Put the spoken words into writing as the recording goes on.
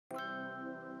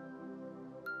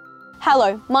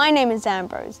Hello, my name is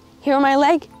Ambrose. Here on my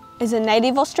leg is a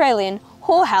native Australian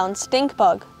horehound stink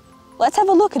bug. Let's have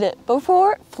a look at it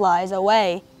before it flies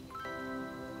away.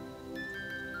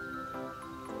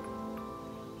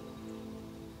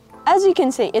 As you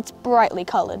can see, it's brightly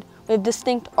coloured, with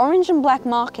distinct orange and black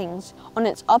markings on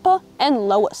its upper and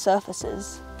lower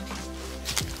surfaces.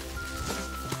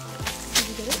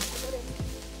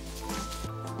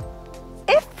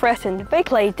 If threatened, they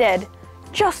play dead,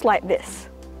 just like this.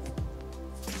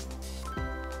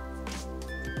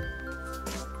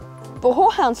 The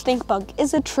horehound stink bug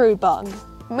is a true bug,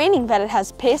 meaning that it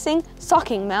has piercing,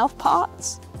 sucking mouth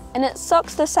parts, and it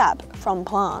sucks the sap from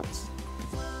plants.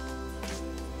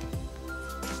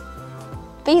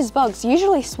 These bugs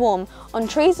usually swarm on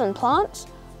trees and plants,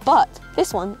 but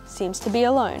this one seems to be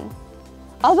alone.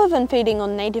 Other than feeding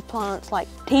on native plants like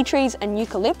tea trees and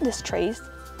eucalyptus trees,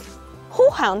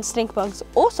 horehound stink bugs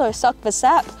also suck the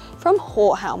sap from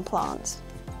horehound plants,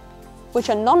 which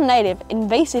are non-native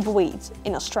invasive weeds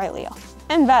in Australia.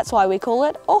 And that's why we call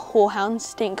it a horehound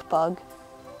stink bug.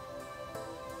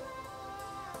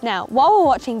 Now, while we're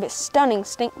watching this stunning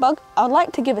stink bug, I'd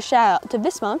like to give a shout out to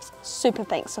this month's Super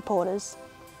Thanks supporters.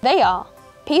 They are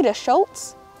Peter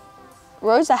Schultz,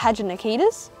 Rosa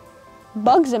Hagenikides,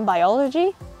 Bugs in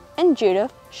Biology, and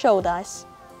Judith Scholdice.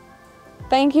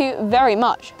 Thank you very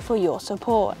much for your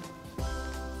support.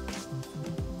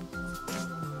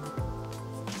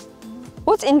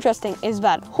 What's interesting is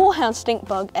that horehound stink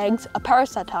bug eggs are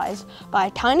parasitized by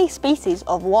a tiny species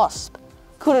of wasp,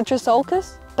 called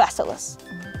bacillus.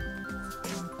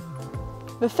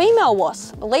 The female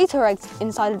wasp lays her eggs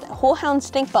inside of the horehound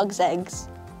stink bug's eggs.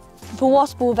 The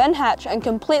wasp will then hatch and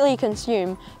completely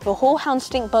consume the horehound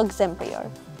stink bug's embryo.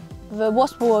 The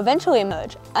wasp will eventually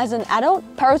emerge as an adult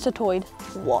parasitoid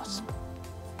wasp.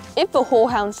 If the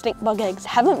horehound stink bug eggs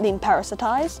haven't been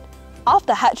parasitized,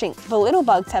 after hatching, the little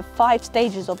bugs have 5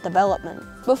 stages of development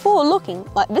before looking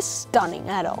like this stunning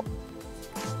adult.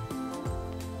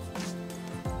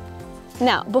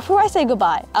 Now, before I say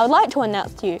goodbye, I would like to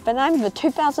announce to you that I'm the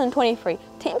 2023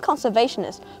 Team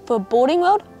Conservationist for Boarding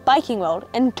World, Biking World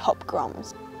and Top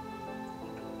Groms.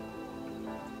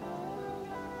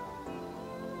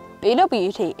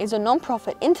 BWT is a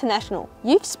non-profit international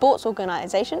youth sports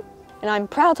organisation, and I'm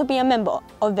proud to be a member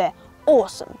of their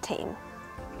awesome team.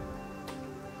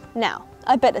 Now,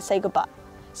 I better say goodbye.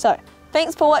 So,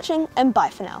 thanks for watching and bye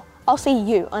for now. I'll see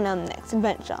you on our next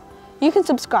adventure. You can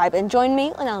subscribe and join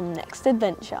me on our next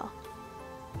adventure.